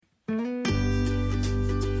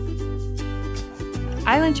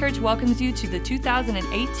Island Church welcomes you to the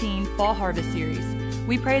 2018 Fall Harvest Series.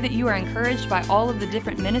 We pray that you are encouraged by all of the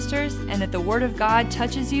different ministers and that the Word of God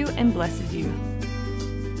touches you and blesses you.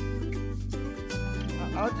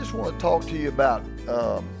 I just want to talk to you about,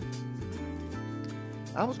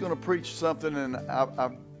 I was going to preach something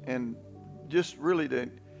and just really to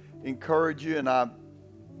encourage you, and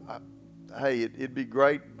hey, it'd be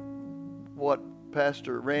great what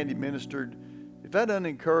Pastor Randy ministered. If that doesn't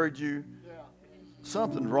encourage you,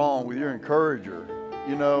 something's wrong with your encourager,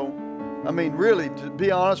 you know. I mean, really, to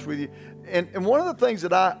be honest with you. And one of the things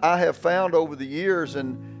that I have found over the years,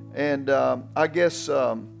 and I guess,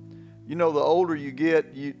 you know, the older you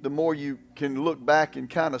get, the more you can look back and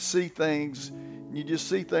kind of see things. You just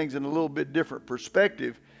see things in a little bit different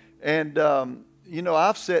perspective. And, you know,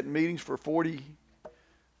 I've sat in meetings for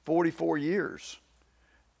 44 years.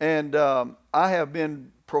 And I have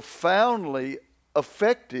been profoundly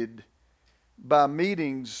affected by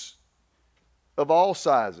meetings of all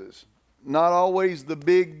sizes. Not always the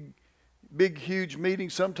big, huge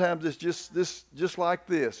meetings. Sometimes it's just like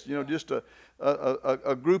this. You know, just a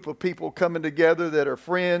group of people coming together that are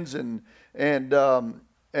friends and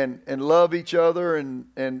love each other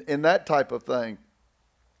and that type of thing.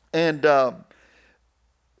 And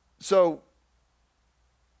so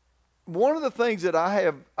one of the things that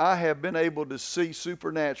I have been able to see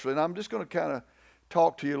supernaturally, and I'm just going to kind of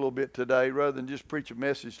talk to you a little bit today rather than just preach a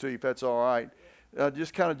message to you, if that's all right.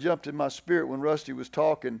 Just kind of jumped in my spirit when Rusty was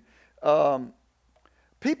talking.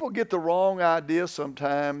 People get the wrong idea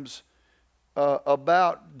sometimes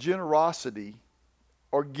about generosity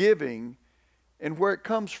or giving and where it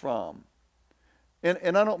comes from.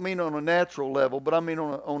 And I don't mean on a natural level, but I mean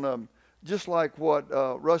on a just like what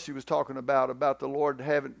Rusty was talking about the Lord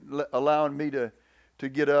allowing me to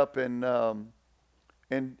get up and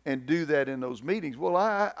do that in those meetings. Well,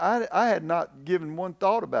 I had not given one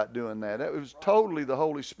thought about doing that. It was totally the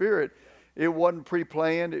Holy Spirit. It wasn't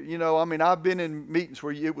pre-planned. You know, I mean, I've been in meetings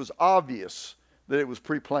where it was obvious that it was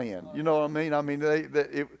pre-planned. You know what I mean? I mean,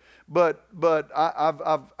 but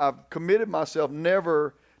I've committed myself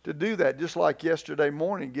never to do that. Just like yesterday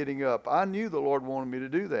morning, getting up, I knew the Lord wanted me to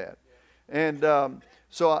do that, and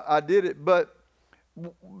so I did it. But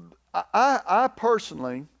I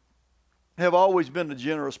personally have always been a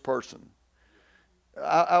generous person.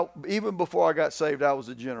 Even before I got saved, I was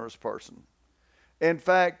a generous person. In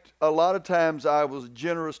fact, a lot of times I was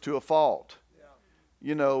generous to a fault.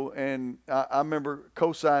 You know, and I remember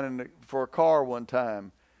co-signing for a car one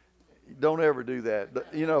time. Don't ever do that.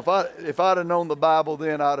 You know, if I'd have known the Bible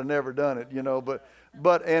then, I'd have never done it. You know, but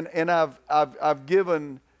I've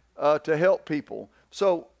given to help people.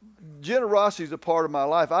 So generosity is a part of my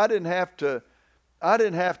life. I didn't have to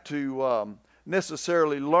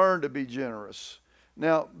necessarily learn to be generous.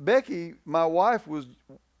 Now, Becky, my wife,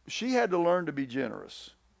 she had to learn to be generous,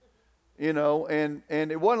 you know, and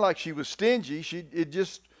it wasn't like she was stingy. It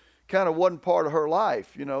just kind of wasn't part of her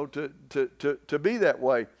life, you know, to be that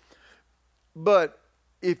way. But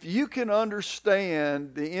if you can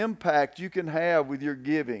understand the impact you can have with your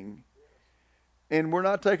giving, and we're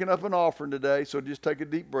not taking up an offering today, so just take a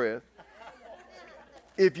deep breath.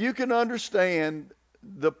 If you can understand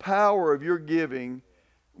the power of your giving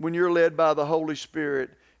when you're led by the Holy Spirit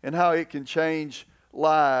and how it can change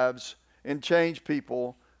lives and change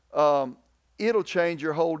people, it'll change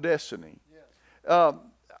your whole destiny. Yes.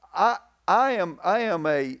 I am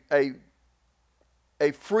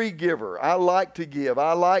a free giver. I like to give.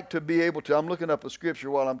 I like to be able to. I'm looking up a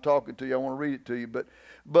scripture while I'm talking to you. I want to read it to you,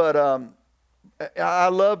 but I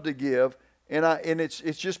love to give, and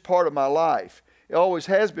it's just part of my life. It always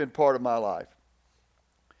has been part of my life.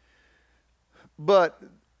 But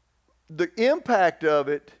the impact of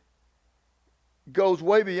it goes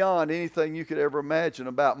way beyond anything you could ever imagine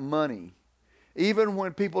about money. Even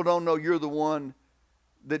when people don't know you're the one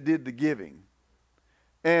that did the giving.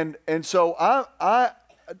 And so I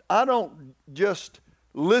don't just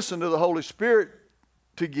listen to the Holy Spirit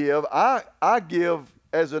to give. I give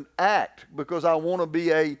as an act because I want to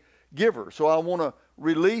be a giver. So I want to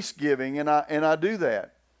release giving, and I do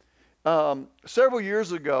that. Several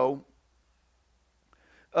years ago,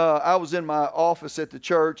 I was in my office at the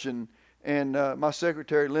church, and my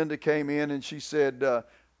secretary Linda came in, and she said,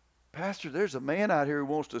 "Pastor, there's a man out here who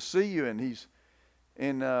wants to see you, and he's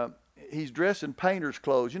dressed in painter's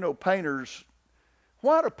clothes. You know, painters.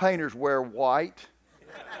 Why do painters wear white?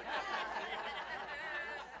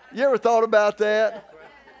 You ever thought about that?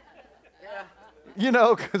 You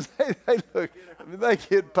know, because they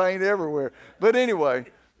get paint everywhere. But anyway,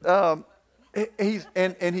 he's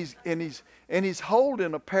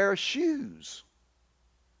holding a pair of shoes.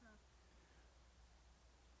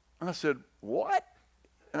 And I said, what?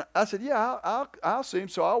 And I said, yeah, I'll see him.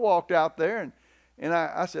 So I walked out there, and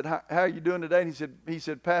I said, how are you doing today? And he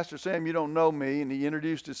said, Pastor Sam, you don't know me. And he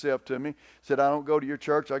introduced himself to me. He said, I don't go to your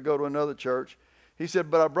church. I go to another church. He said,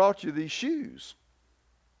 but I brought you these shoes.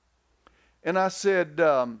 And I said,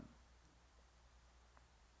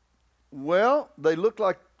 well, they look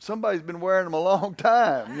like somebody's been wearing them a long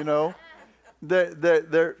time, you know.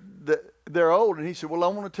 They're old. And he said, well, I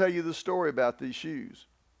want to tell you the story about these shoes.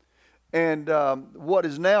 And what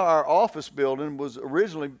is now our office building was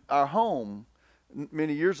originally our home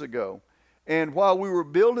many years ago. And while we were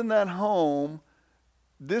building that home,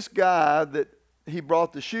 this guy that he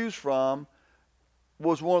brought the shoes from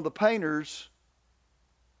was one of the painters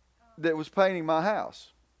that was painting my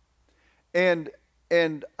house. And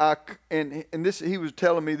this, he was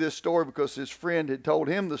telling me this story because his friend had told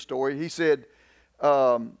him the story. He said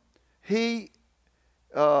he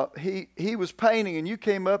was painting, and you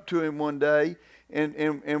came up to him one day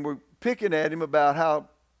and were picking at him about how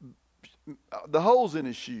the holes in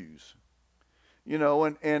his shoes, you know,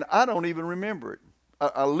 and I don't even remember it.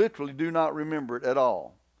 I literally do not remember it at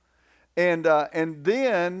all. And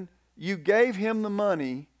then you gave him the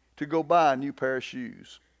money to go buy a new pair of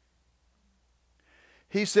shoes.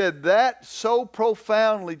 He said that so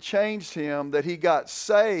profoundly changed him that he got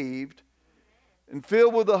saved and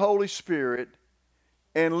filled with the Holy Spirit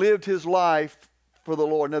and lived his life for the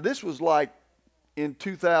Lord. Now, this was like in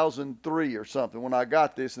 2003 or something when I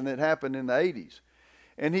got this, and it happened in the 80s.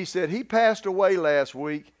 And he said he passed away last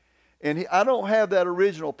week, and I don't have that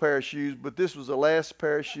original pair of shoes, but this was the last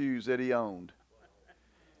pair of shoes that he owned.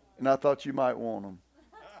 And I thought you might want them.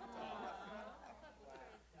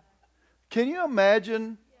 Can you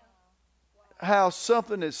imagine how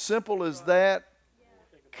something as simple as that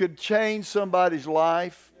could change somebody's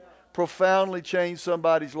life, profoundly change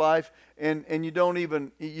somebody's life, and you don't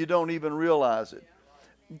even realize it?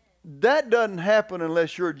 That doesn't happen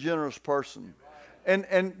unless you're a generous person.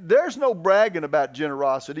 And there's no bragging about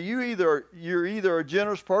generosity. You're either a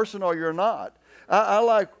generous person or you're not. I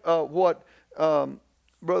like what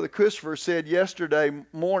Brother Christopher said yesterday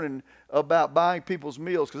morning about buying people's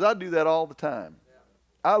meals, because I do that all the time.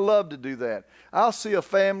 I love to do that. I'll see a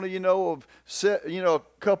family, a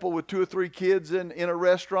couple with 2 or 3 kids in a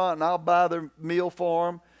restaurant, and I'll buy their meal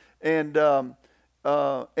for them, and I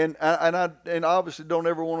obviously don't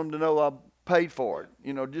ever want them to know I paid for it.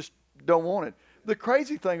 Just don't want it. The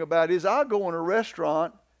crazy thing about it is I'll go in a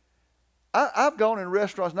restaurant. I've gone in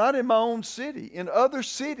restaurants, not in my own city, in other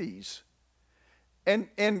cities, and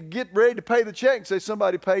get ready to pay the check and say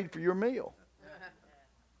somebody paid for your meal.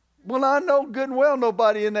 Well, I know good and well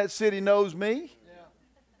nobody in that city knows me.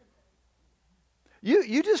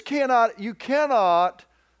 You just cannot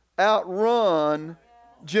outrun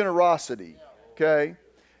generosity, okay?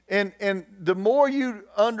 And the more you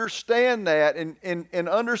understand that and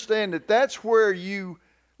understand that that's where you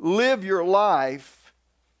live your life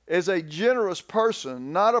as a generous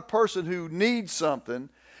person, not a person who needs something.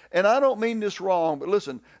 And I don't mean this wrong, but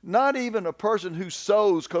listen, not even a person who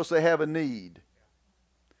sows because they have a need.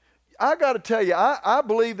 I got to tell you, I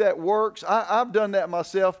believe that works. I've done that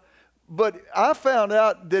myself. But I found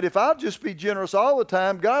out that if I just be generous all the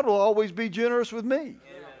time, God will always be generous with me.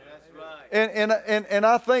 Yeah, that's right. And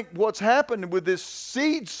I think what's happened with this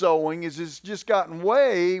seed sowing is it's just gotten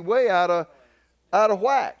way out of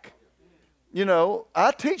whack.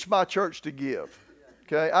 I teach my church to give.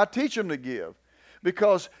 Okay, I teach them to give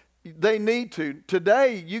because they need to.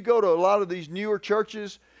 Today, you go to a lot of these newer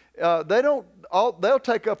churches. They'll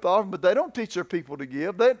take up the offering, but they don't teach their people to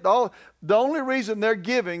give. The only reason they're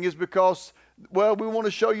giving is because, well, we want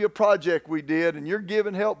to show you a project we did, and you're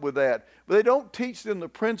giving help with that. But they don't teach them the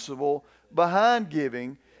principle behind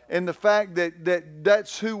giving and the fact that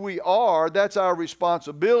that's who we are, that's our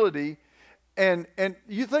responsibility. And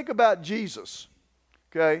you think about Jesus,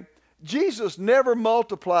 okay? Jesus never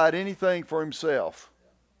multiplied anything for himself.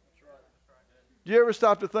 Do you ever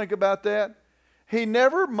stop to think about that? He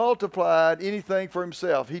never multiplied anything for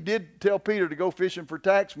himself. He did tell Peter to go fishing for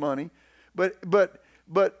tax money, but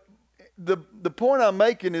the point I'm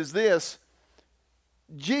making is this: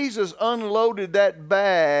 Jesus unloaded that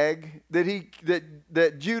bag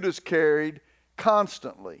that Judas carried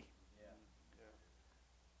constantly,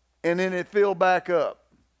 and then it filled back up,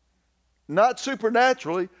 not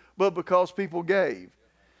supernaturally, but because people gave.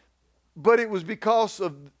 But it was because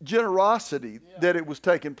of generosity that it was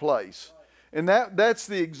taking place. And that's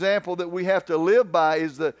the example that we have to live by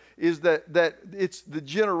is that it's the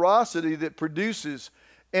generosity that produces.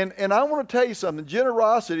 And I want to tell you something.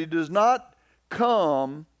 Generosity does not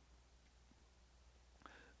come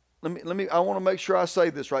I want to make sure I say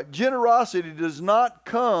this right. Generosity does not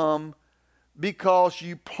come because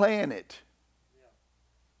you plan it.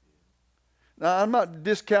 Now, I'm not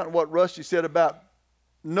discounting what Rusty said about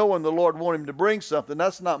knowing the Lord wanted him to bring something.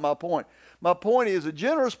 That's not my point. My point is, a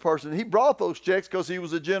generous person, he brought those checks because he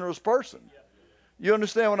was a generous person. You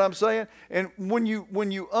understand what I'm saying? And when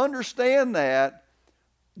you understand that,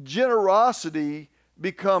 generosity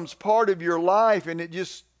becomes part of your life, and it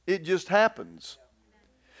just happens.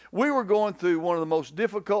 We were going through one of the most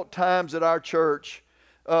difficult times at our church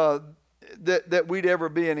that we'd ever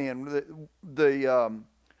been in.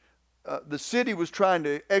 The city was trying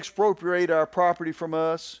to expropriate our property from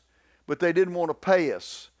us, but they didn't want to pay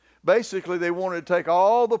us. Basically, they wanted to take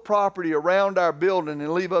all the property around our building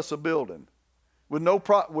and leave us a building with no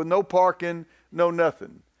parking, no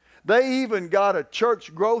nothing. They even got a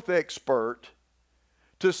church growth expert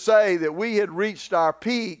to say that we had reached our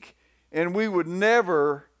peak and we would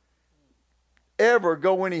never, ever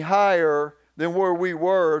go any higher than where we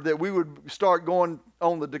were, that we would start going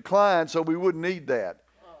on the decline, so we wouldn't need that.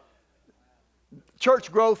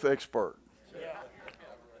 Church growth expert.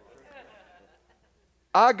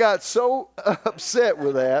 I got so upset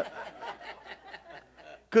with that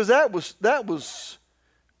because that was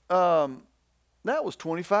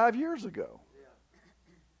 25 years ago.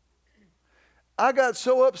 I got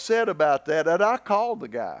so upset about that I called the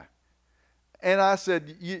guy. And I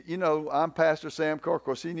said, you know, I'm Pastor Sam Carr. Of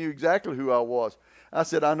course, he knew exactly who I was. I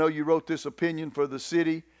said, I know you wrote this opinion for the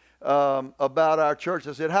city about our church.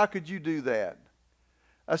 I said, how could you do that?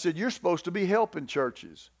 I said, you're supposed to be helping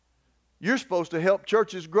churches. You're supposed to help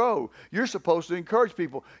churches grow. You're supposed to encourage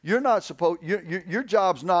people. You're not supposed. Your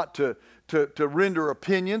job's not to render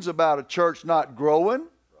opinions about a church not growing.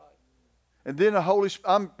 And then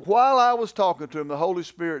while I was talking to him, the Holy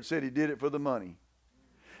Spirit said he did it for the money.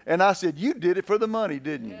 And I said, you did it for the money,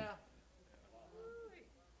 didn't you?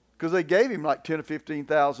 Because they gave him like $10,000 or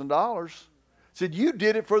 $15,000. Said, you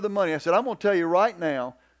did it for the money. I said, I'm going to tell you right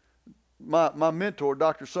now. My mentor,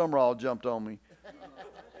 Dr. Summerall, jumped on me.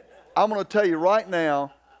 I'm going to tell you right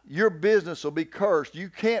now, your business will be cursed. You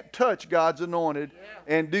can't touch God's anointed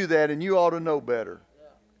and do that, and you ought to know better.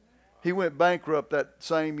 He went bankrupt that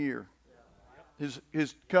same year.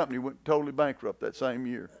 His company went totally bankrupt that same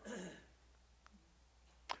year.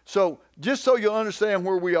 So just so you'll understand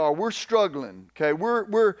where we are, we're struggling. Okay,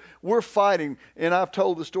 we're fighting, and I've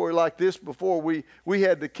told the story like this before. We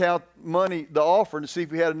had to count money, the offering, to see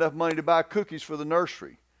if we had enough money to buy cookies for the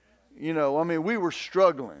nursery. You know, I mean, we were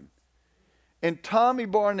struggling. And Tommy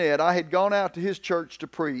Barnett, I had gone out to his church to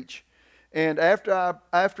preach, and after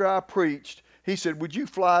I preached, he said, "Would you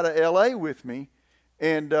fly to L.A. with me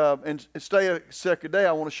and stay a second day?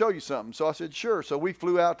 I want to show you something." So I said, "Sure." So we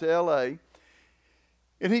flew out to L.A.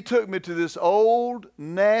 And he took me to this old,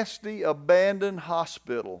 nasty, abandoned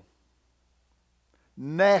hospital.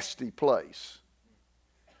 Nasty place.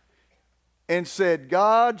 And said,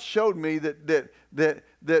 God showed me that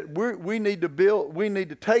we need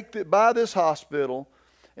to buy this hospital,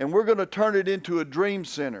 and we're going to turn it into a dream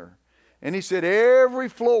center. And he said every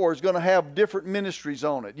floor is going to have different ministries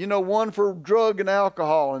on it. You know, one for drug and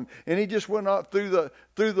alcohol. And he just went up through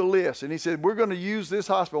the list. And he said, we're going to use this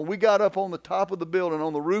hospital. We got up on the top of the building,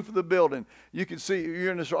 on the roof of the building. You can see,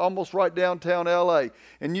 you're in this almost right downtown L.A.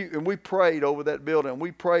 And we prayed over that building.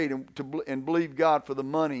 We prayed and believed God for the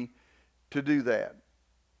money to do that.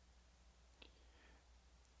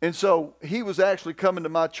 And so he was actually coming to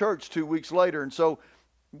my church 2 weeks later. And so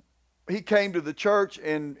he came to the church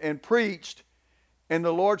and preached, and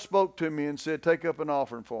the Lord spoke to me and said, take up an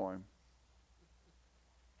offering for him.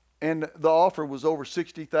 And the offering was over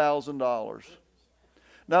 $60,000.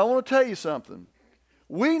 Now, I want to tell you something.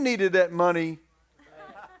 We needed that money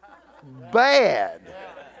bad.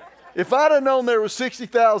 If I'd have known there was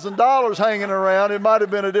 $60,000 hanging around, it might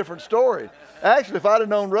have been a different story. Actually, if I'd have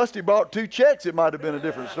known Rusty bought 2 checks, it might have been a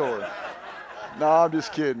different story. No, I'm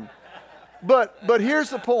just kidding. But here's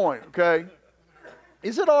the point, okay?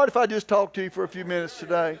 Is it all right if I just talk to you for a few minutes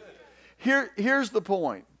today? Here's the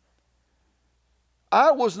point. I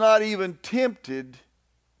was not even tempted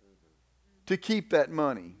to keep that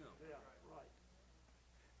money.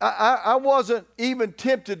 I wasn't even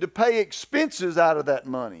tempted to pay expenses out of that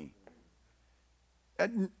money. It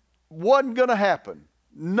wasn't going to happen.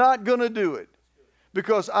 Not going to do it.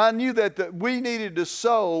 Because I knew that we needed to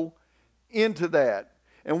sow into that.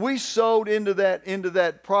 And we sowed into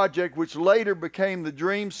that project, which later became the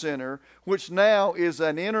Dream Center, which now is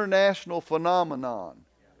an international phenomenon.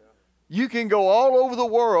 You can go all over the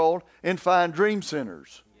world and find dream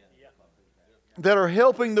centers. that are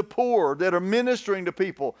helping the poor, that are ministering to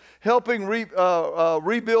people, helping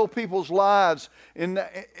rebuild people's lives. And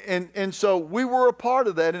so we were a part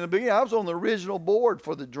of that in the beginning. I was on the original board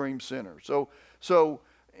for the Dream Center.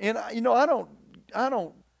 And you know, I don't,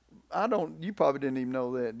 you probably didn't even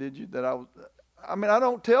know that, did you? I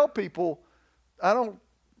don't tell people, I'm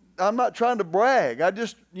not trying to brag. I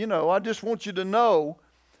just want you to know.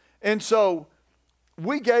 And so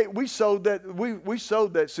we sowed that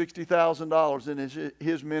 $60,000 in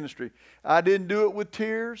his ministry. I didn't do it with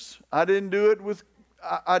tears. I didn't do it with,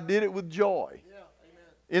 I did it with joy. Yeah, amen.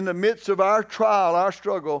 In the midst of our trial, our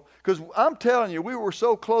struggle, because I'm telling you, we were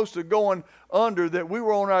so close to going under that we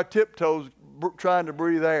were on our tiptoes trying to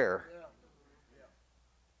breathe air. Yeah.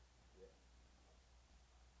 Yeah.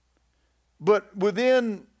 But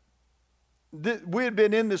we had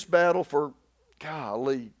been in this battle for,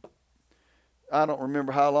 golly, I don't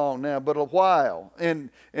remember how long now, but a while, and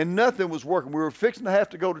nothing was working. We were fixing to have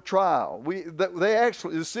to go to trial.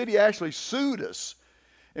 The city actually sued us,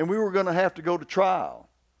 and we were going to have to go to trial.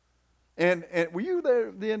 And were you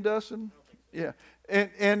there then, Dustin? Yeah.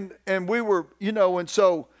 And we were, and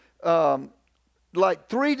so like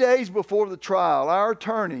 3 days before the trial, our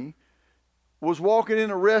attorney was walking in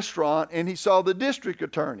a restaurant, and he saw the district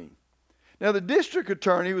attorney. Now, the district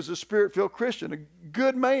attorney was a Spirit-filled Christian, a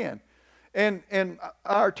good man. And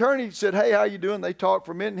our attorney said, "Hey, how you doing?" They talked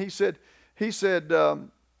for a minute, and he said,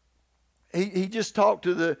 he just talked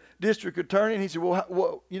to the district attorney, and he said,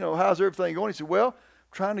 "Well, how's everything going?" He said, "Well, I'm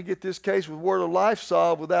trying to get this case with Word of Life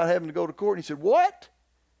solved without having to go to court." And he said, "What?"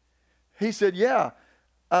 He said, "Yeah,"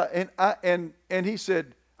 and he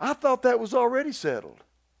said, "I thought that was already settled."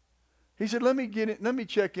 He said, "Let me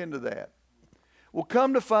check into that." Well,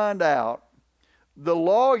 come to find out, the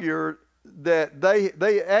lawyer that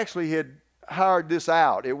they actually had hired this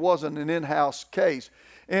out. It wasn't an in-house case.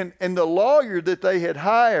 And the lawyer that they had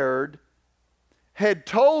hired had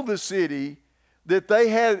told the city that they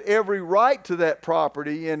had every right to that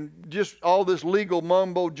property and just all this legal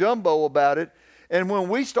mumbo-jumbo about it. And when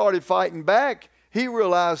we started fighting back, he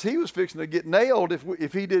realized he was fixing to get nailed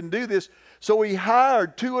if he didn't do this. So he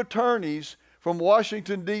hired 2 attorneys from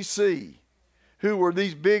Washington, D.C., who were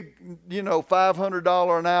these big,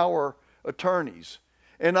 $500 an hour attorneys,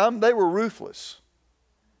 and they were ruthless.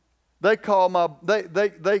 They called my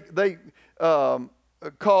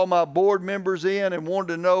board members in and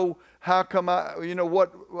wanted to know how come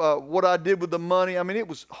what I did with the money. I mean, it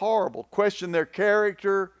was horrible. Questioned their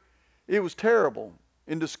character. It was terrible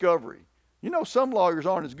in discovery. Some lawyers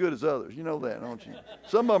aren't as good as others. You know that, don't you?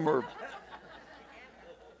 Some of them are.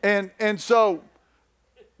 And so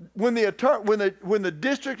when the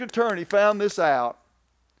district attorney found this out,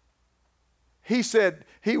 he said,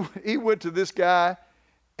 he went to this guy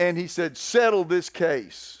and he said, "Settle this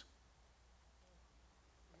case."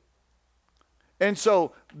 And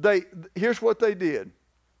so here's what they did.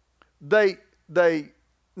 We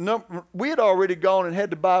had already gone and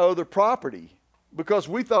had to buy other property because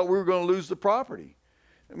we thought we were going to lose the property.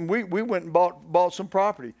 And we went and bought some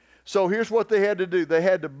property. So here's what they had to do. They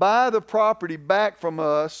had to buy the property back from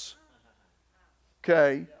us,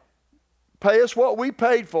 okay, pay us what we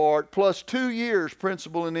paid for it, plus 2 years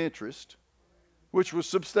principal and interest, which was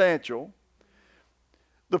substantial.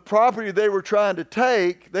 The property they were trying to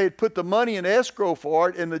take, they had put the money in escrow for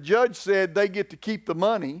it, and the judge said they get to keep the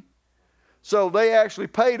money. So they actually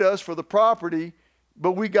paid us for the property,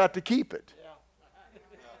 but we got to keep it.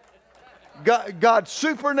 God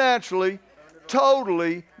supernaturally,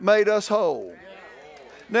 totally made us whole.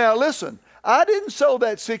 Now listen, I didn't sow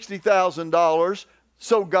that $60,000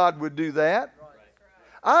 so God would do that.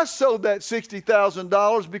 I sowed that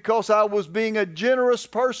 $60,000 because I was being a generous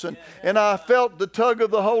person, and I felt the tug of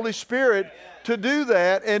the Holy Spirit to do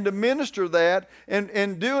that and to minister that,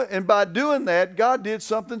 and by doing that, God did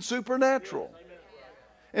something supernatural.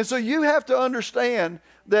 And so you have to understand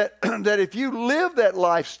that if you live that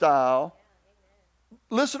lifestyle,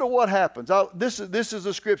 listen to what happens. This is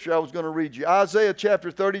a scripture I was going to read you. Isaiah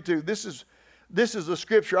chapter 32. This is a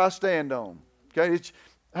scripture I stand on. Okay,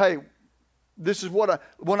 this is what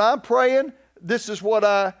when I'm praying, this is what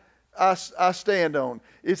I stand on.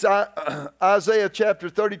 It's Isaiah chapter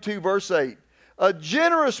 32, verse 8. A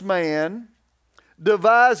generous man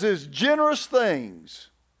devises generous things,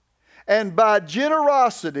 and by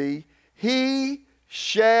generosity he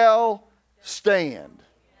shall stand.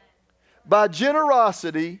 By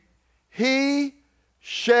generosity he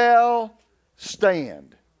shall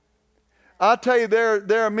stand. I tell you,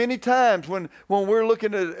 there are many times when we're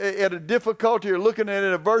looking at a difficulty or looking at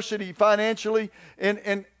an adversity financially,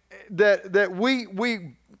 and that we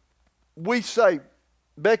say,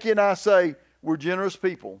 Becky and I say, We're generous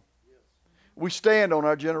people. We stand on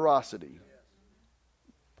our generosity.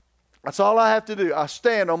 That's all I have to do. I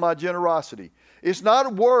stand on my generosity. It's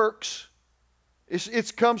not works.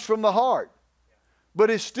 It comes from the heart. But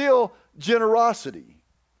it's still generosity.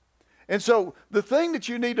 And so the thing that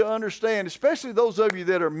you need to understand, especially those of you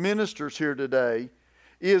that are ministers here today,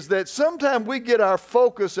 is that sometimes we get our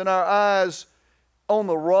focus and our eyes on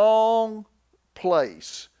the wrong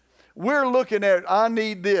place. We're looking at, I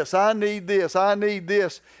need this, I need this, I need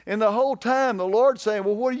this. And the whole time the Lord's saying,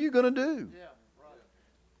 well, what are you going to do?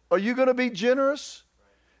 Are you going to be generous?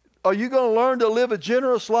 Are you going to learn to live a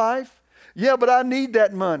generous life? Yeah, but I need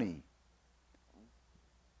that money.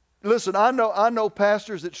 Listen, I know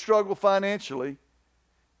pastors that struggle financially,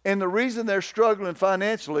 and the reason they're struggling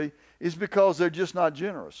financially is because they're just not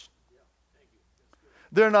generous.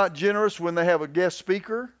 They're not generous when they have a guest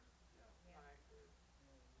speaker.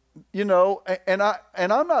 You know, and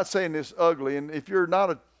I'm not saying this ugly, and if you're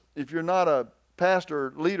not a pastor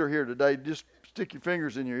or leader here today, just stick your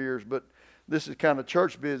fingers in your ears, but this is kind of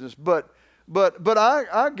church business. But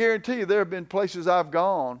I guarantee you there have been places I've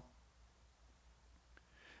gone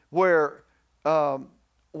where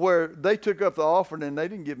they took up the offering and they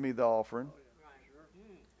didn't give me the offering.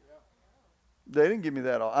 They didn't give me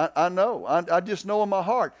that. I know. I just know in my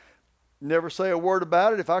heart. Never say a word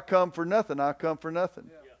about it. If I come for nothing, I come for nothing.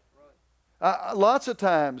 Lots of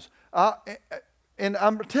times, and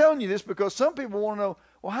I'm telling you this because some people want to know,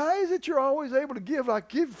 well, how is it you're always able to give? Like,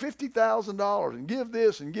 give $50,000 and give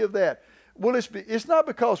this and give that. Well, it's not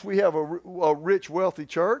because we have a rich, wealthy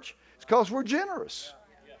church. It's because we're generous.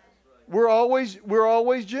 We're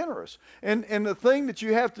always generous. And the thing that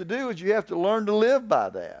you have to do is you have to learn to live by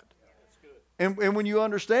that. And when you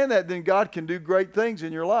understand that, then God can do great things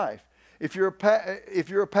in your life. If you're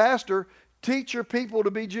a pastor, teach your people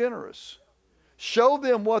to be generous. Show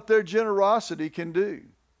them what their generosity can do.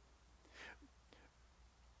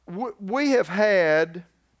 We have had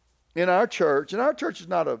in our church, and our church is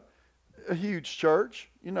not a huge church.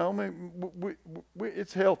 You know, I mean,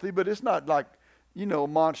 it's healthy, but it's not like, you know, a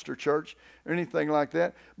monster church or anything like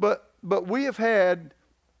that. But we have had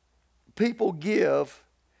people give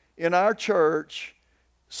in our church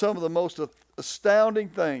some of the most astounding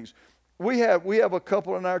things. We have a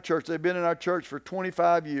couple in our church. They've been in our church for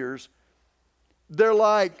 25 years. They're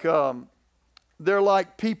like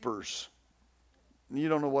peepers. You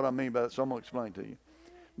don't know what I mean by that, so I'm going to explain to you.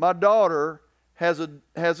 My daughter has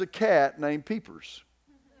a cat named Peepers.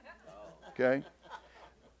 Okay?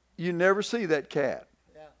 You never see that cat.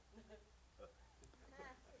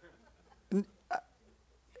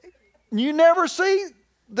 You never see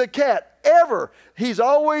the cat ever. He's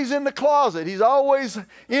always in the closet. He's always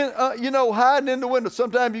in, hiding in the window.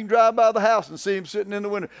 Sometimes you can drive by the house and see him sitting in the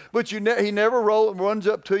window. But he never runs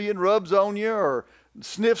up to you and rubs on you or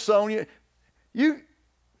sniffs on you.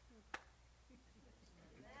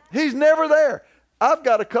 He's never there. I've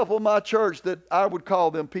got a couple in my church that I would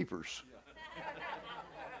call them peepers.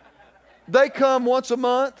 They come once a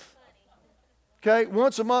month. Okay,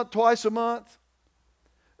 once a month, twice a month.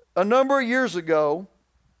 A number of years ago,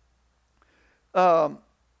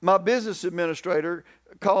 my business administrator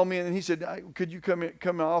called me and he said, could you come in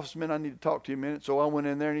the office, man? I need to talk to you a minute. So I went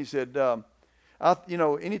in there and he said,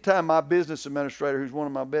 anytime my business administrator, who's one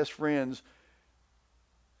of my best friends,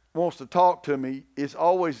 wants to talk to me, it's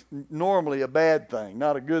always normally a bad thing,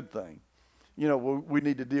 not a good thing. You know, we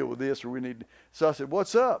need to deal with this, or we need to. So I said,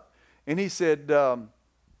 what's up? And he said,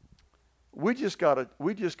 we just got a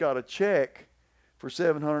check for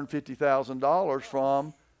 $750,000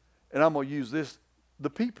 from, and I'm going to use this, the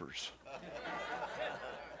Peepers.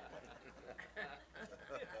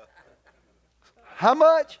 How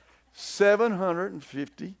much?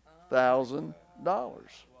 $750,000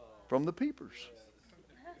 from the Peepers.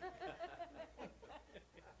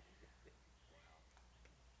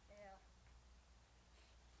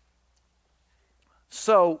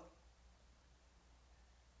 So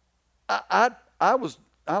I was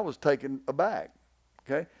taken aback.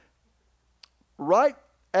 Okay. Right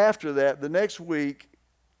after that, the next week,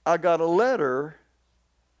 I got a letter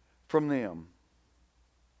from them,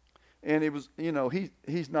 and it was,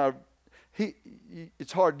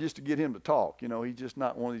 it's hard just to get him to talk. You know, he's just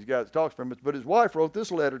not one of these guys that talks from us. But his wife wrote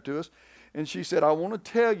this letter to us, and she said, I want to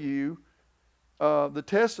tell you the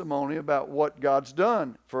testimony about what God's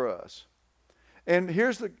done for us. And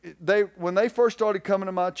when they first started coming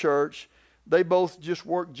to my church, they both just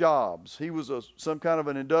worked jobs. He was some kind of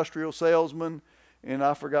an industrial salesman, and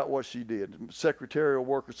I forgot what she did, secretarial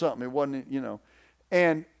work or something. It wasn't,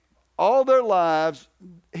 And all their lives,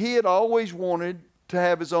 he had always wanted to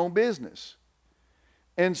have his own business.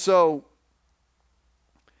 And so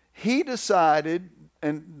he decided,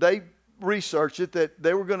 and they researched it, that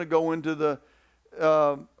they were going to go into the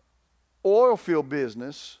oil field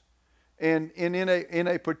business, and in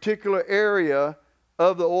a particular area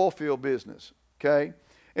of the oil field business. Okay,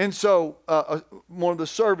 and so one of the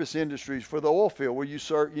service industries for the oil field, where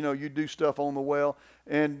you do stuff on the well,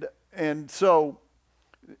 and so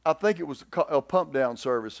I think it was a pump down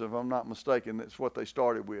service, if I'm not mistaken. That's what they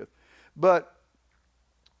started with, but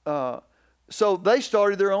so they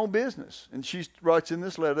started their own business, and she writes in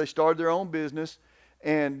this letter they started their own business,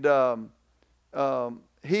 and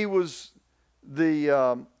he was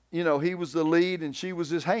the he was the lead and she was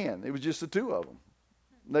his hand. It was just the two of them.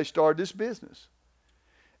 They started this business.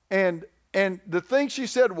 And the thing she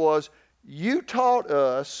said was, you taught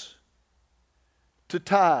us to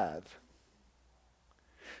tithe.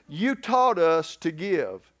 You taught us to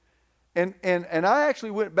give. And I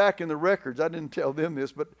actually went back in the records. I didn't tell them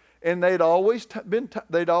this, and they'd always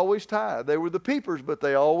tithe. They were the peepers, but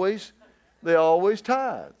they always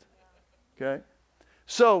tithed. Okay?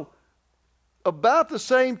 So about the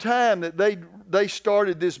same time that they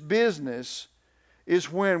started this business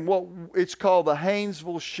is when what it's called the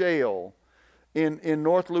Haynesville Shale in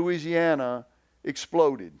North Louisiana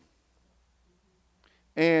exploded.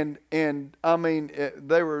 And I mean,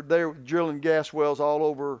 they were drilling gas wells all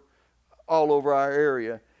over our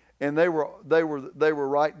area, and they were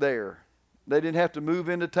right there. They didn't have to move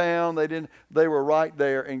into town. They were right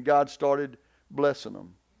there, and God started blessing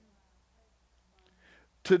them.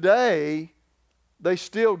 Today, they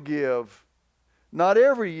still give, not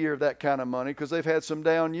every year, that kind of money, because they've had some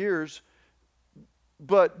down years,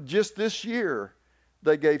 but just this year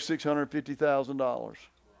they gave $650,000.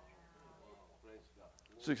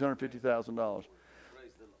 $650,000.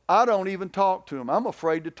 I don't even talk to them. I'm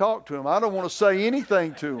afraid to talk to them. I don't want to say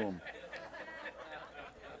anything to them.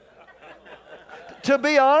 To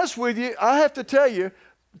be honest with you, I have to tell you,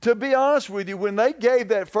 when they gave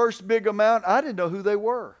that first big amount, I didn't know who they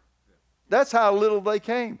were. That's how little they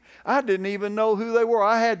came. I didn't even know who they were.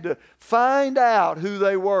 I had to find out who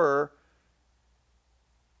they were.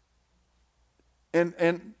 And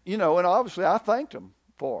obviously I thanked them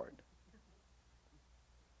for it.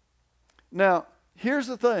 Now, here's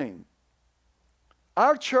the thing.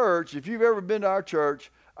 Our church, if you've ever been to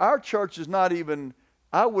our church is not even,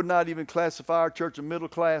 I would not even classify our church a middle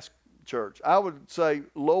class church. I would say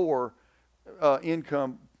lower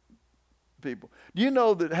income people. Do you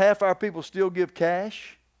know that half our people still give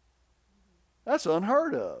cash? That's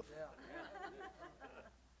unheard of.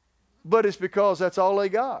 But it's because that's all they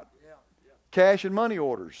got. Cash and money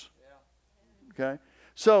orders. Okay?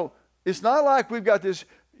 So it's not like we've got this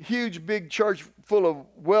huge big church full of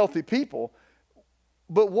wealthy people.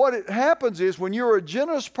 But what it happens is, when you're a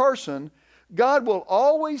generous person, God will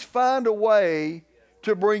always find a way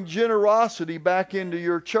to bring generosity back into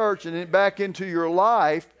your church and back into your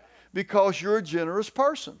life, because you're a generous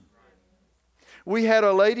person. We had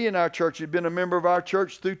a lady in our church who'd been a member of our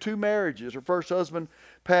church through 2 marriages. Her first husband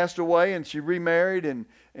passed away, and she remarried, and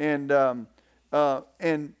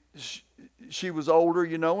she was older,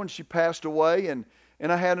 and she passed away, and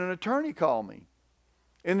I had an attorney call me.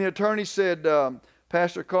 And the attorney said,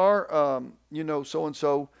 Pastor Carr,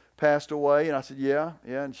 so-and-so passed away. And I said, yeah.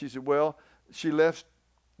 And she said, well, she left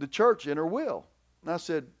the church in her will. And I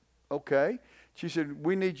said, okay. She said,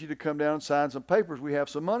 we need you to come down and sign some papers. We have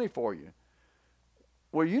some money for you.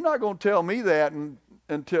 Well, you're not going to tell me that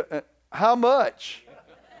until how much?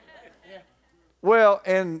 Well,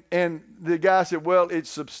 and the guy said, well, it's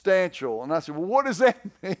substantial. And I said, well, what does that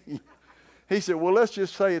mean? He said, well, let's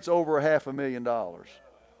just say it's over $500,000.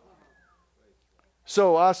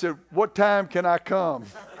 So I said, what time can I come?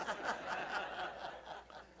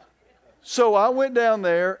 So I went down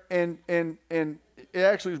there, and it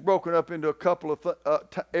actually was broken up into a couple of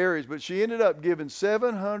areas, but she ended up giving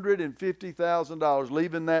 $750,000,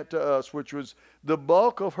 leaving that to us, which was the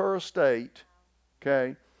bulk of her estate,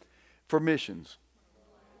 okay, for missions.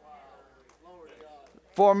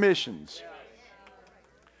 For missions.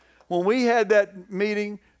 When we had that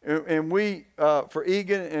meeting, and we for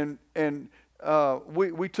Egan, and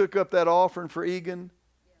we took up that offering for Egan,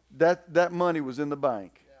 that money was in the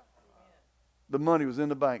bank. The money was in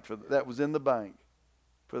the bank for that. Was in the bank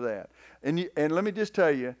for that. And let me just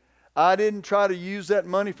tell you, I didn't try to use that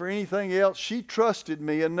money for anything else. She trusted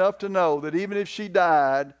me enough to know that even if she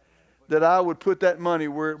died, that I would put that money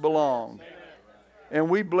where it belonged. And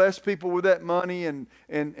we blessed people with that money, and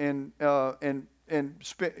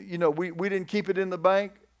spent. We didn't keep it in the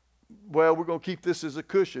bank. Well, we're going to keep this as a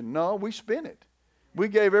cushion. No, we spent it. We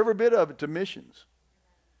gave every bit of it to missions,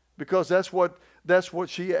 because that's what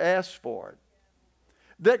she asked for it.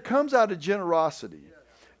 that comes out of generosity.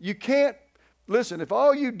 You can't, listen, if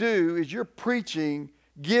all you do is you're preaching,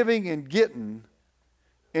 giving, and getting,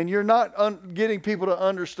 and you're not getting people to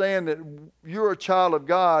understand that you're a child of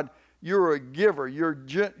God, you're a giver,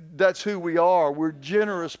 that's who we are, we're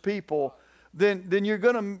generous people, then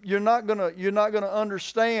you're not gonna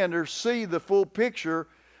understand or see the full picture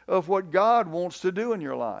of what God wants to do in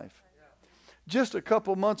your life. Just a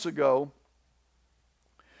couple months ago,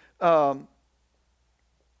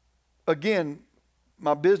 again,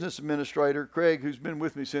 my business administrator, Craig, who's been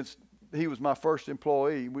with me since he was my first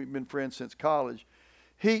employee, we've been friends since college,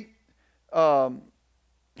 he called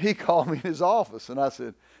me in his office, and I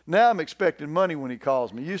said, now I'm expecting money when he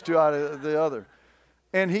calls me. Used to out of the other.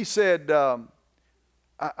 And he said,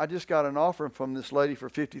 I just got an offer from this lady for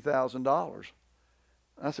 $50,000.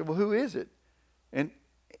 I said, well, who is it? And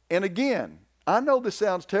again, I know this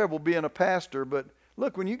sounds terrible being a pastor, but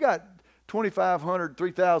look, when you got 2,500,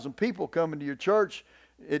 3,000 people coming to your church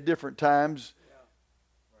at different times,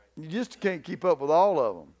 you just can't keep up with all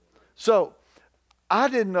of them. So I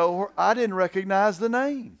didn't know her. I didn't recognize the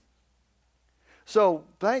name. So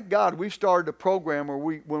thank God we've started a program where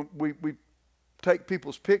we take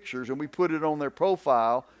people's pictures and we put it on their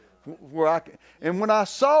profile. And when I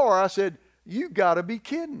saw her, I said, "You got to be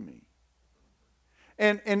kidding me!"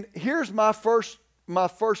 And here's my first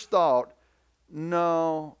thought: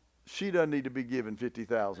 no, she doesn't need to be given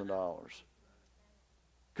 $50,000.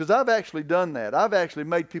 Because I've actually done that. I've actually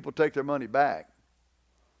made people take their money back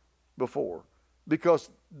before because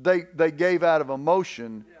they gave out of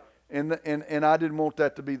emotion, and I didn't want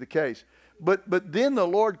that to be the case. But then the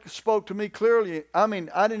Lord spoke to me clearly. I mean,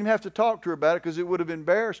 I didn't even have to talk to her about it because it would have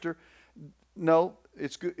embarrassed her. No,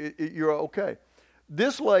 it's good. You're okay.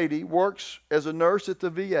 This lady works as a nurse at the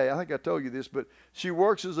VA. I think I told you this, but she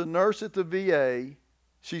works as a nurse at the VA.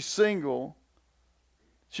 She's single.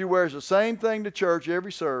 She wears the same thing to church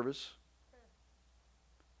every service.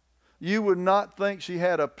 You would not think she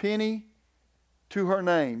had a penny to her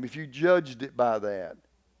name if you judged it by that.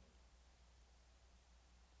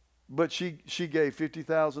 But she gave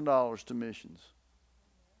 $50,000 to missions.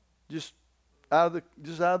 Just out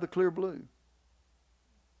of the clear blue.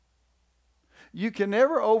 You can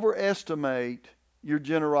never overestimate your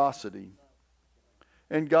generosity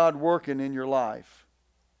and God working in your life.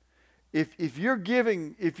 If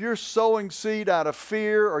you're sowing seed out of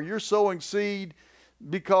fear, or you're sowing seed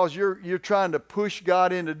because you're trying to push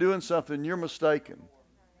God into doing something, you're mistaken.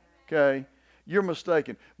 Okay? You're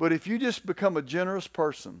mistaken. But if you just become a generous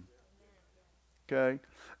person, okay?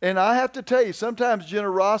 And I have to tell you, sometimes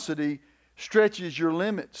generosity stretches your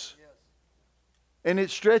limits. And it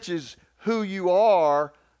stretches who you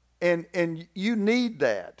are, and you need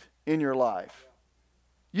that in your life.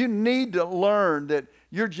 You need to learn that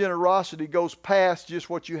your generosity goes past just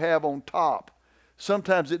what you have on top.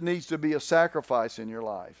 Sometimes it needs to be a sacrifice in your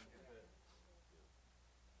life.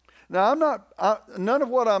 Now, none of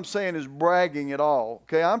what I'm saying is bragging at all.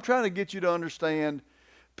 Okay, I'm trying to get you to understand.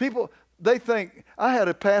 People, they think, I had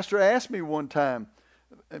a pastor ask me one time.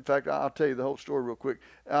 In fact, I'll tell you the whole story real quick.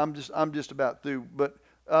 I'm just about through, but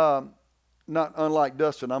not unlike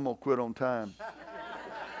Dustin, I'm gonna quit on time.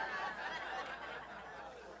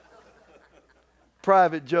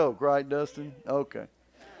 Private joke, right, Dustin? Okay.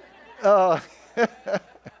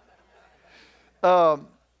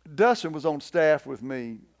 Dustin was on staff with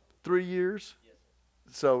me 3 years.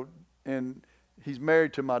 So, and he's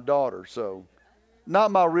married to my daughter. So,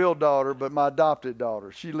 not my real daughter, but my adopted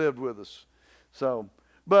daughter. She lived with us. So,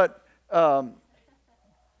 but I'm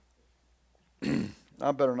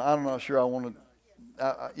not sure I want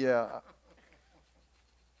to. Yeah.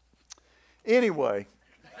 Anyway.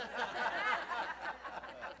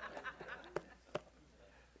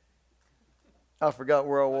 I forgot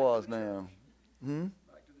where I was now. Back to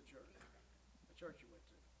the church you went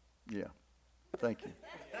to. Yeah, thank you.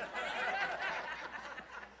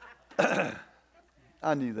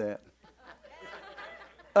 I knew that.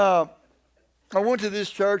 I went to this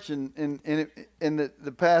church and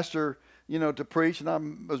the pastor, to preach, and I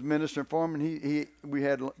was ministering for him, and we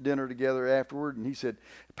had dinner together afterward, and he said,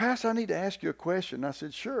 "Pastor, I need to ask you a question." I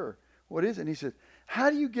said, "Sure. What is it?" And he said, "How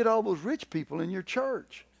do you get all those rich people in your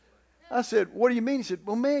church?" I said, "What do you mean?" He said,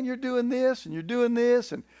 "Well, man, you're doing this, and you're doing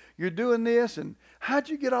this, and you're doing this, and how'd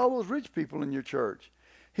you get all those rich people in your church?"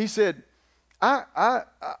 He said, I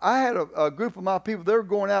had a group of my people, they were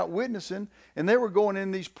going out witnessing, and they were going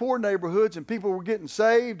in these poor neighborhoods, and people were getting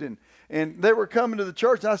saved, and they were coming to the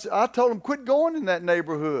church. And I told them, quit going in that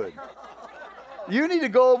neighborhood. You need to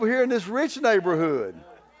go over here in this rich neighborhood.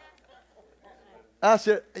 I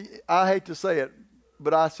said, I hate to say it,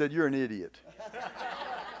 but I said, "You're an idiot."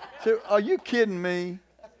 said, are you kidding me?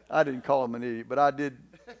 I didn't call him an idiot, but I did.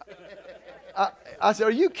 I said,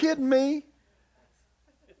 are you kidding me?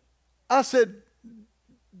 I said,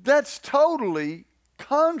 that's totally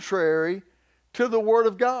contrary to the Word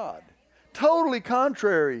of God. Totally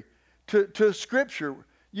contrary to Scripture.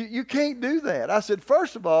 You can't do that. I said,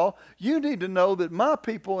 first of all, you need to know that my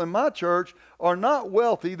people in my church are not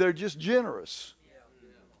wealthy. They're just generous.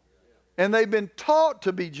 And they've been taught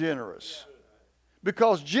to be generous.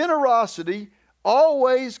 Because generosity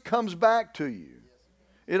always comes back to you.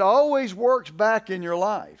 It always works back in your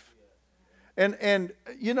life. And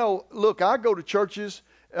you know, look, I go to churches,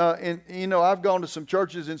 and you know, I've gone to some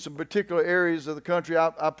churches in some particular areas of the country.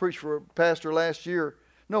 I preached for a pastor last year.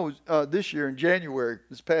 No, this year in January,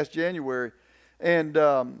 this past January. And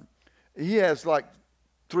he has like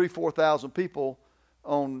 3,000-4,000 people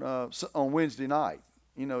on Wednesday night.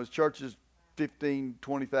 You know, his church is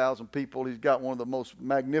 15,000-20,000 people. He's got one of the most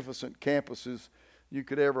magnificent campuses you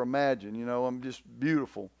could ever imagine. You know, I'm just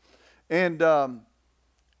beautiful. But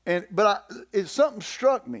something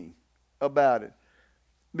struck me about it,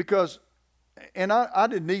 because, and I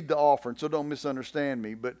didn't need the offering, so don't misunderstand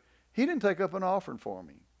me, but he didn't take up an offering for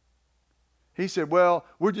me. He said, well,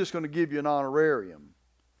 we're just going to give you an honorarium.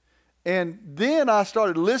 And then I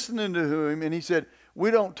started listening to him, and he said, we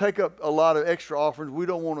don't take up a lot of extra offerings. We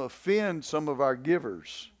don't want to offend some of our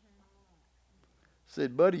givers. I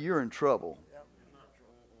said, buddy, you're in trouble.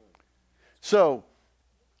 So,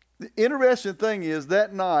 the interesting thing is,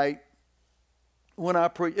 that night when I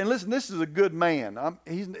preached, and listen, this is a good man.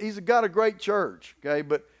 He's got a great church, okay?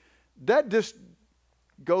 But that just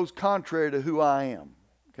goes contrary to who I am,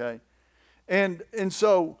 okay? And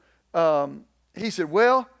so he said,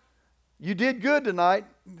 well, you did good tonight.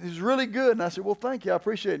 It was really good. And I said, well, thank you. I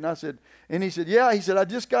appreciate it. And he said, yeah. He said, I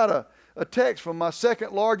just got a text from my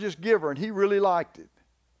second largest giver, and he really liked it.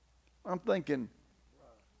 I'm thinking,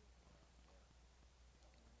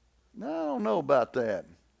 no, I don't know about that.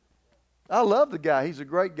 I love the guy. He's a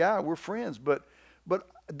great guy. We're friends. But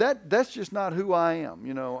that's just not who I am.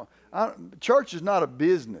 You know, church is not a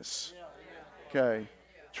business. Okay?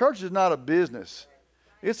 Church is not a business.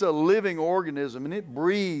 It's a living organism, and it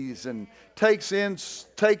breathes and takes in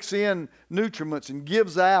nutriments and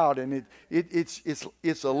gives out, and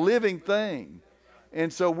it's a living thing.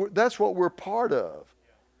 And so that's what we're part of.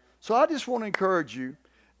 So I just want to encourage you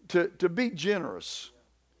to be generous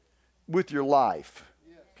with your life.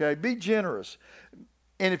 Okay, be generous.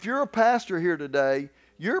 And if you're a pastor here today,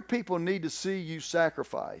 your people need to see you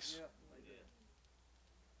sacrifice.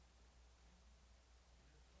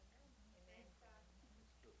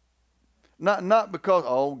 Not because,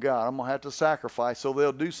 oh God, I'm going to have to sacrifice so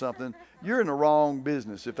they'll do something. You're in the wrong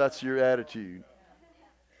business if that's your attitude.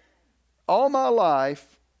 All my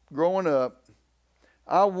life, growing up,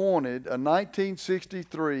 I wanted a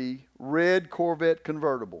 1963 red Corvette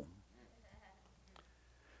convertible.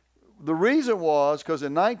 The reason was because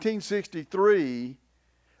in 1963,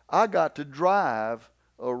 I got to drive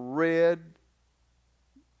a red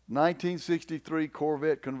 1963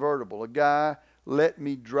 Corvette convertible. A guy let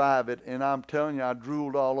me drive it, and I'm telling you, I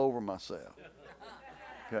drooled all over myself.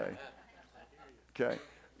 Okay.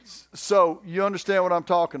 So you understand what I'm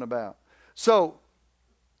talking about. So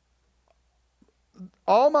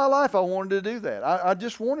all my life I wanted to do that. I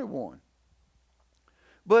just wanted one.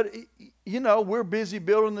 But, you know, we're busy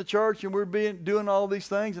building the church, and we're doing all these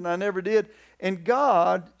things, and I never did. And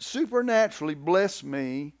God supernaturally blessed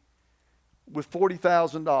me with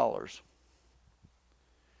 $40,000.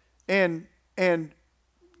 And,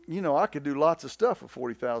 you know, I could do lots of stuff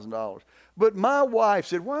for $40,000. But my wife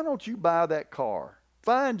said, why don't you buy that car?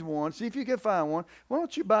 Find one. See if you can find one. Why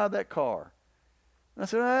don't you buy that car? And I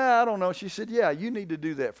said, I don't know. She said, yeah, you need to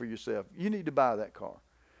do that for yourself. You need to buy that car.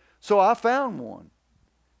 So I found one.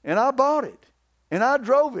 And I bought it. And I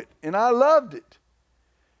drove it. And I loved it.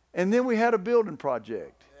 And then we had a building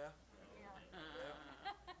project.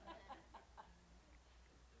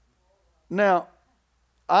 Now,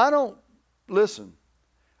 listen,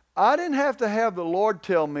 I didn't have to have the Lord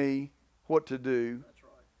tell me what to do.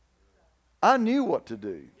 I knew what to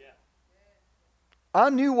do. I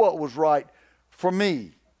knew what was right for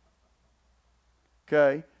me.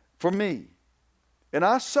 Okay? For me. And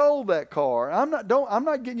I sold that car. I'm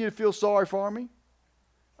not getting you to feel sorry for me.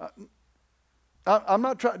 I'm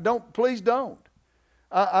not trying. Please don't.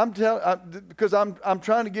 Because I'm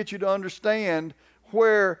trying to get you to understand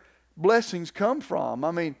where blessings come from.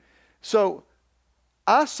 I mean, so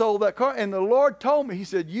I sold that car, and the Lord told me, He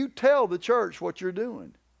said, you tell the church what you're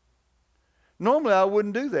doing. Normally I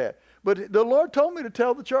wouldn't do that. But the Lord told me to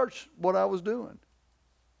tell the church what I was doing.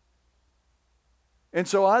 And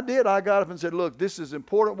so I did. I got up and said, look, this is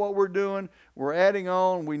important what we're doing. We're adding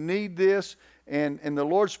on. We need this. And the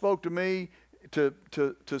Lord spoke to me to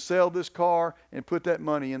sell this car and put that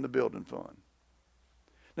money in the building fund.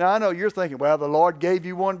 Now, I know you're thinking, well, the Lord gave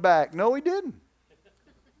you one back. No, He didn't.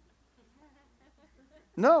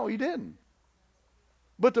 No, He didn't.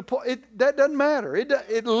 But that doesn't matter.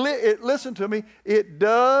 Listen to me. It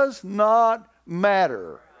does not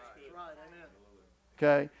matter.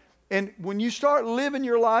 Okay? And when you start living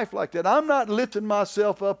your life like that, I'm not lifting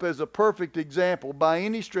myself up as a perfect example by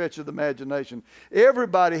any stretch of the imagination.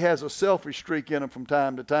 Everybody has a selfish streak in them from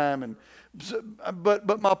time to time.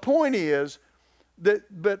 But my point is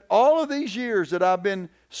that all of these years that I've been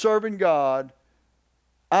serving God,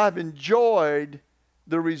 I've enjoyed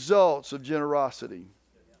the results of generosity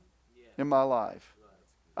in my life.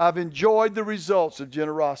 I've enjoyed the results of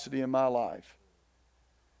generosity in my life.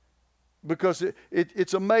 Because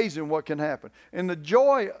it's amazing what can happen. And the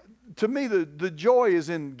joy, to me, the joy is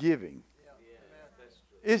in giving.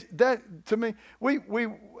 Is that to me?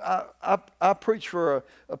 I preach for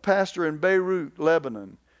a pastor in Beirut,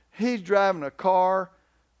 Lebanon. He's driving a car.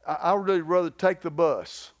 I would really rather take the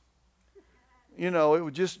bus. You know, it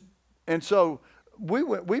was just, and so we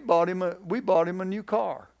bought him a new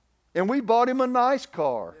car, and we bought him a nice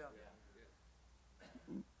car.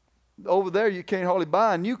 Over there, you can't hardly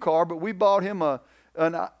buy a new car, but we bought him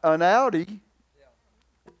an Audi,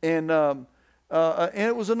 and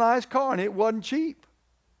it was a nice car, and it wasn't cheap.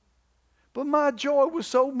 But my joy was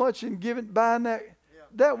so much in buying that.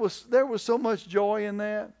 There was so much joy in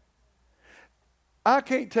that. I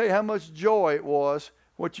can't tell you how much joy it was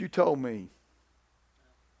what you told me.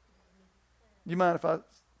 You mind if I?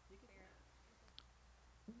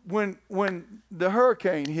 When the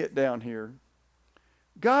hurricane hit down here,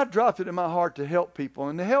 God dropped it in my heart to help people,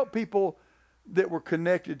 and to help people that were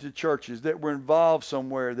connected to churches, that were involved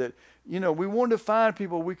somewhere, that, you know, we wanted to find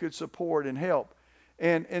people we could support and help.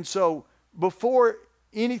 And so before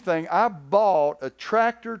anything, I bought a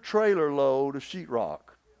tractor trailer load of sheetrock.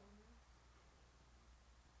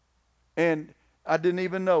 And I didn't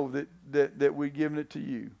even know that we'd given it to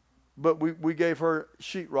you. But we gave her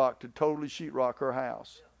sheetrock to totally sheetrock her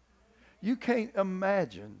house. You can't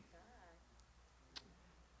imagine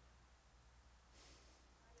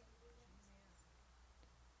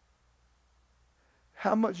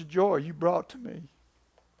how much joy you brought to me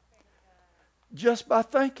just by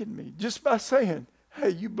thanking me, just by saying, hey,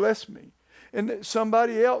 you blessed me. And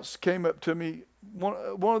somebody else came up to me, one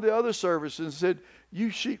of the other services, and said, you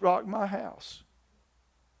sheetrocked my house.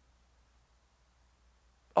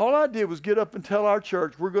 All I did was get up and tell our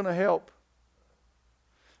church, we're going to help.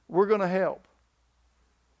 We're going to help.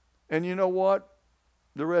 And you know what?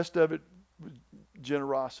 The rest of it was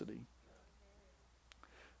generosity.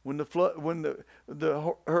 When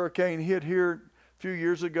the hurricane hit here a few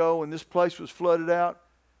years ago and this place was flooded out,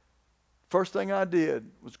 first thing I did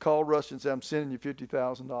was call Russ and say, I'm sending you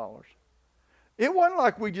 $50,000. It wasn't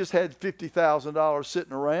like we just had $50,000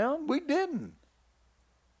 sitting around. We didn't.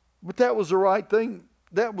 But that was the right thing.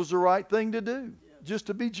 That was the right thing to do, just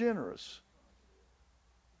to be generous.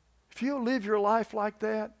 If you'll live your life like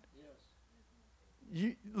that,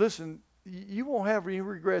 you won't have any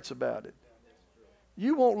regrets about it.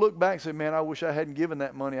 You won't look back and say, man, I wish I hadn't given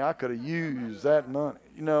that money. I could have used that money.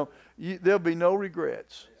 You know, there'll be no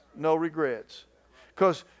regrets. No regrets.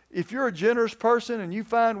 Because if you're a generous person and you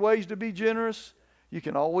find ways to be generous, you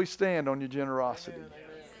can always stand on your generosity.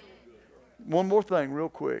 One more thing real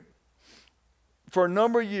quick. For a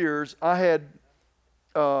number of years, I had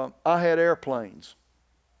airplanes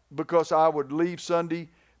because I would leave Sunday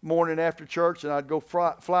morning after church and I'd go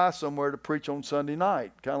fly somewhere to preach on Sunday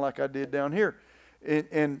night, kind of like I did down here.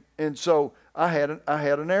 And so I had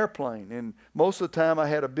an airplane, and most of the time I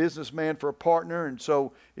had a businessman for a partner, and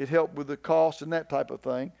so it helped with the cost and that type of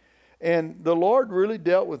thing. And the Lord really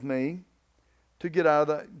dealt with me to get out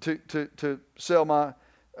of to sell my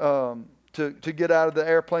to get out of the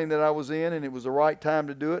airplane that I was in, and it was the right time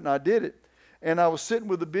to do it, and I did it. And I was sitting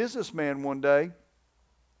with a businessman one day,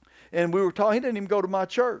 and we were talking. He didn't even go to my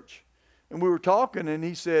church, and we were talking, and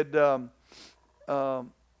he said.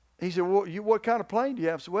 He said, well, what kind of plane do you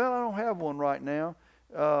have? I said, well, I don't have one right now.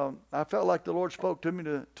 I felt like the Lord spoke to me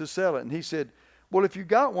to sell it. And he said, well, if you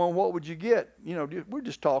got one, what would you get? You know, we're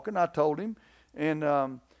just talking. I told him.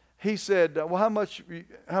 And he said, well, how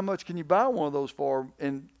much can you buy one of those for?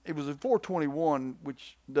 And it was a 421,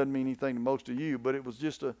 which doesn't mean anything to most of you, but it was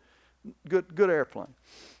just a good airplane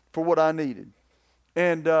for what I needed.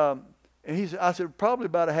 And I said, probably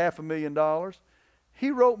about $500,000.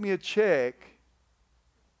 He wrote me a check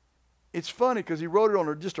it's funny because he wrote it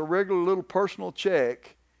on just a regular little personal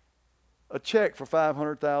check, a check for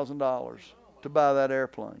 $500,000 to buy that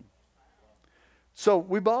airplane. So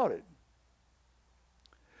we bought it.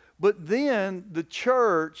 But then the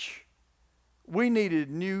church, we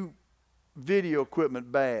needed new video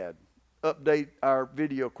equipment bad, update our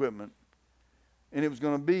video equipment. And it was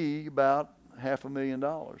going to be about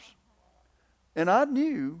 $500,000. And I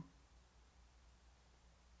knew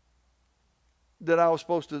that I was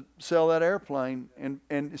supposed to sell that airplane, and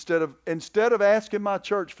instead of asking my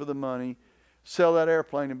church for the money, sell that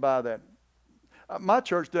airplane and buy that. My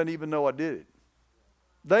church doesn't even know I did it.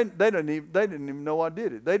 They didn't even know I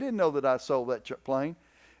did it. They didn't know that I sold that plane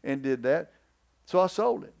and did that. So I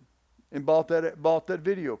sold it and bought that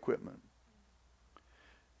video equipment.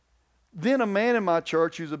 Then a man in my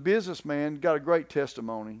church who's a businessman got a great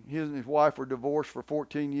testimony. He and his wife were divorced for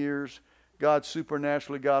 14 years. God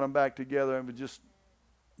supernaturally got them back together, and it was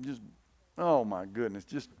just, oh my goodness,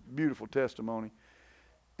 just beautiful testimony.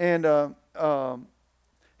 And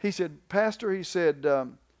he said, Pastor, he said,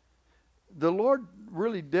 the Lord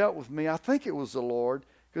really dealt with me. I think it was the Lord,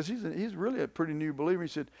 because he's really a pretty new believer. He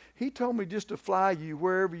said, he told me just to fly you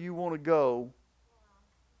wherever you want to go,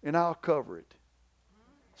 and I'll cover it.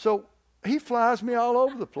 So he flies me all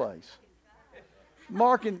over the place.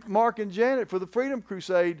 Mark and Janet for the Freedom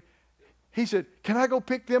Crusade, he said, can I go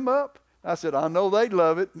pick them up? I said, I know they'd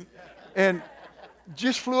love it. And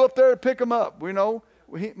just flew up there to pick them up. You know,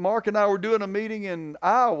 Mark and I were doing a meeting in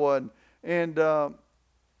Iowa, and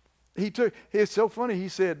it's so funny. He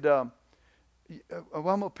said, I'm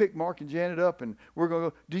going to pick Mark and Janet up, and we're going to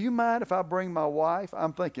go, do you mind if I bring my wife?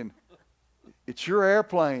 I'm thinking, it's your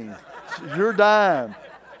airplane. It's your dime.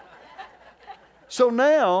 So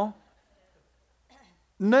now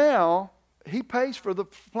he pays for the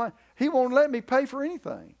plane. He won't let me pay for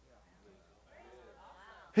anything.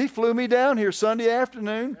 He flew me down here Sunday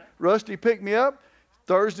afternoon. Rusty picked me up.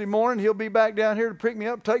 Thursday morning, he'll be back down here to pick me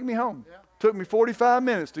up, take me home. Took me 45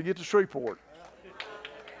 minutes to get to Shreveport.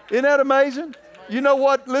 Isn't that amazing? You know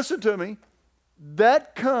what? Listen to me.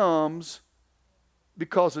 That comes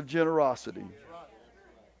because of generosity.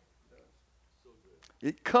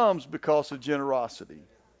 It comes because of generosity.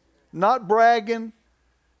 Not bragging,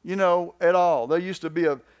 you know, at all. There used to be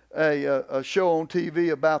a show on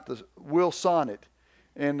TV about the Will Sonnet.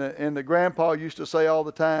 And the grandpa used to say all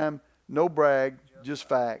the time, no brag, just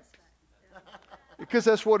fact. Because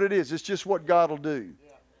that's what it is. It's just what God will do.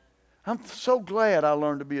 I'm so glad I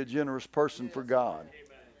learned to be a generous person for God.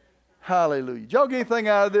 Hallelujah. Did y'all get anything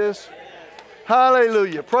out of this?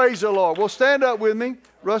 Hallelujah. Praise the Lord. Well, stand up with me.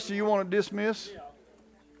 Rusty, you want to dismiss?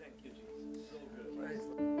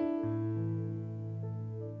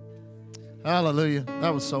 Hallelujah.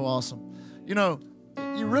 That was so awesome. You know,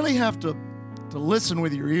 you really have to listen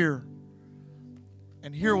with your ear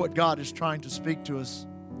and hear what God is trying to speak to us.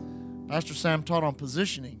 Pastor Sam taught on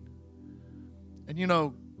positioning. And you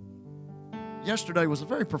know, yesterday was a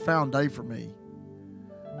very profound day for me.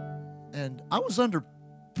 And I was under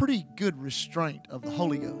pretty good restraint of the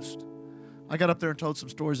Holy Ghost. I got up there and told some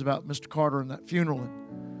stories about Mr. Carter and that funeral.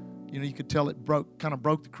 And, you know, you could tell it kind of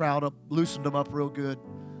broke the crowd up, loosened them up real good.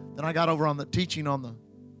 Then I got over on the teaching on the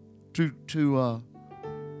two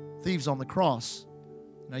thieves on the cross.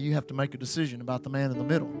 Now you have to make a decision about the man in the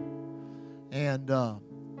middle. And, the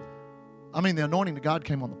anointing of God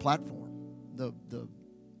came on the platform. The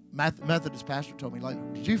Methodist pastor told me later,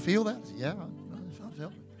 did you feel that? I said, yeah, I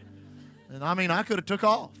felt it. And I could have took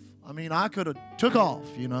off. I could have took off,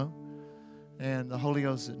 you know. And the Holy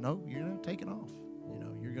Ghost said, no, you're not taking off. You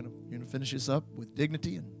know, you're gonna finish this up with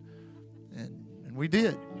dignity, and we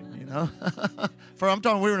did, you know. I'm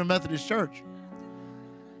talking, we were in a Methodist church.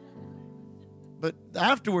 But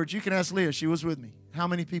afterwards, you can ask Leah, she was with me, how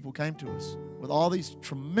many people came to us with all these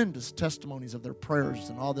tremendous testimonies of their prayers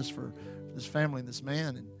and all this for this family and this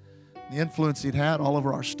man, and the influence he'd had all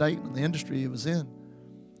over our state and the industry he was in.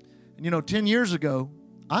 And you know, 10 years ago,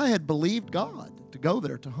 I had believed God to go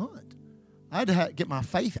there to hunt. I had to get my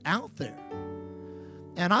faith out there.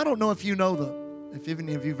 And I don't know if you know if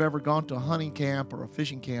any of you've ever gone to a hunting camp or a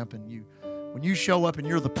fishing camp, and when you show up and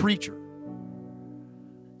you're the preacher,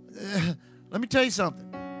 let me tell you something.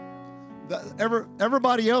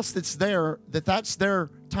 Everybody else that's there, that's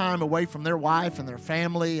their time away from their wife and their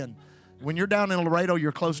family. And when you're down in Laredo,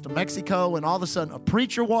 you're close to Mexico, and all of a sudden a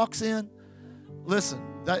preacher walks in. Listen,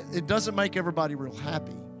 it doesn't make everybody real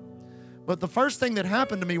happy. But the first thing that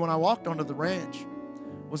happened to me when I walked onto the ranch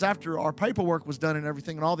was after our paperwork was done and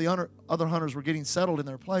everything, and all the other hunters were getting settled in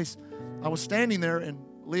their place. I was standing there, and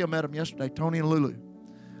Leah met them yesterday, Tony and Lulu.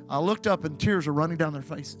 I looked up, and tears were running down their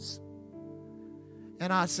faces.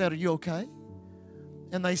 And I said, are you okay?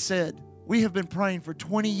 And they said, we have been praying for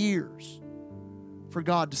 20 years for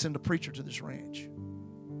God to send a preacher to this ranch.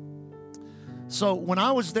 So when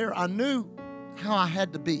I was there, I knew how I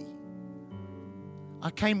had to be. I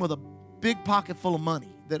came with a big pocket full of money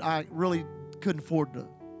that I really couldn't afford to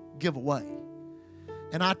give away.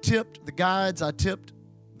 And I tipped the guides, I tipped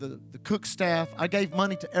the cook staff, I gave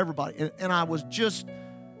money to everybody. And I was just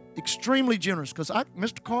extremely generous because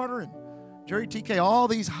Mr. Carter and Jerry TK, all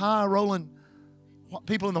these high-rolling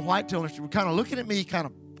people in the whitetail industry were kind of looking at me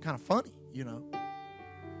kind of funny, you know.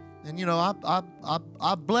 And, you know,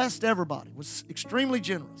 I blessed everybody, was extremely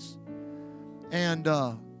generous. And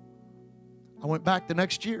I went back the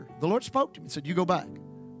next year. The Lord spoke to me and said, you go back.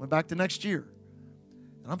 Went back the next year.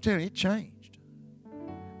 And I'm telling you, it changed.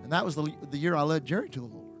 And that was the year I led Jerry to the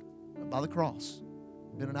Lord, by the cross.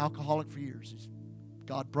 Been an alcoholic for years.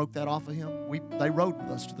 God broke that off of him. They rode with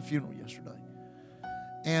us to the funeral yesterday.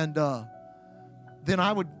 And then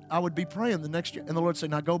I would be praying the next year. And the Lord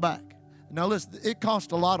said, now go back. Now listen, it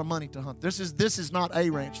cost a lot of money to hunt. This is not a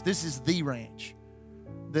ranch. This is the ranch.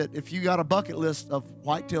 That if you got a bucket list of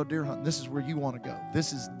whitetail deer hunting, this is where you want to go.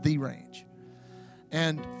 This is the ranch.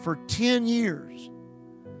 And for 10 years,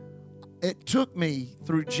 it took me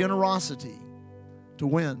through generosity to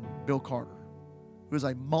win Bill Carter, who is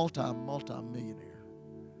a multi-millionaire.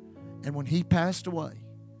 And when he passed away,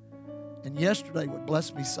 and yesterday what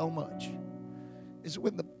blessed me so much is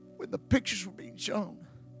when the pictures were being shown,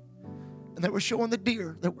 and they were showing the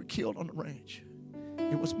deer that were killed on the ranch,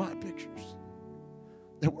 it was my pictures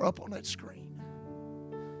that were up on that screen.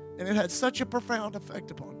 And it had such a profound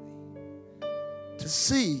effect upon me to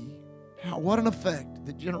see what an effect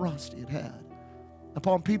that generosity had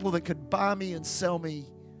upon people that could buy me and sell me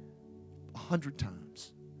 100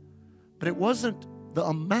 times. But it wasn't the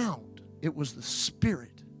amount, it was the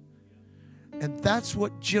spirit. And that's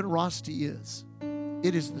what generosity is.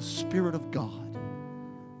 It is the Spirit of God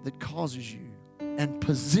that causes you and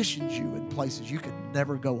positions you in places you could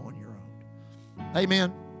never go on your own.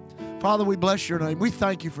 Amen. Father, we bless your name. We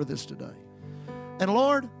thank you for this today. And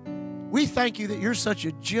Lord, we thank you that you're such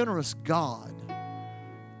a generous God.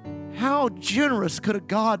 How generous could a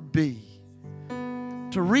God be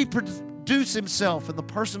to reproduce himself in the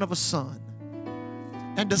person of a son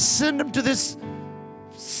and to send him to this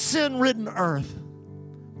sin-ridden earth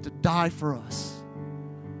to die for us?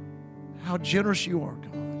 How generous you are,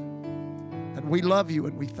 God. And we love you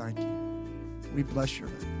and we thank you. We bless your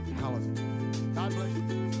name. Hallelujah. God bless you.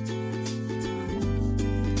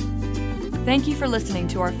 Thank you for listening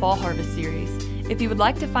to our Fall Harvest series. If you would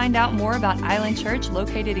like to find out more about Island Church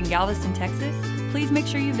located in Galveston, Texas, please make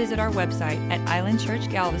sure you visit our website at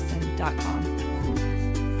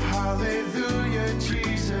islandchurchgalveston.com. Hallelujah,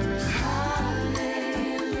 Jesus.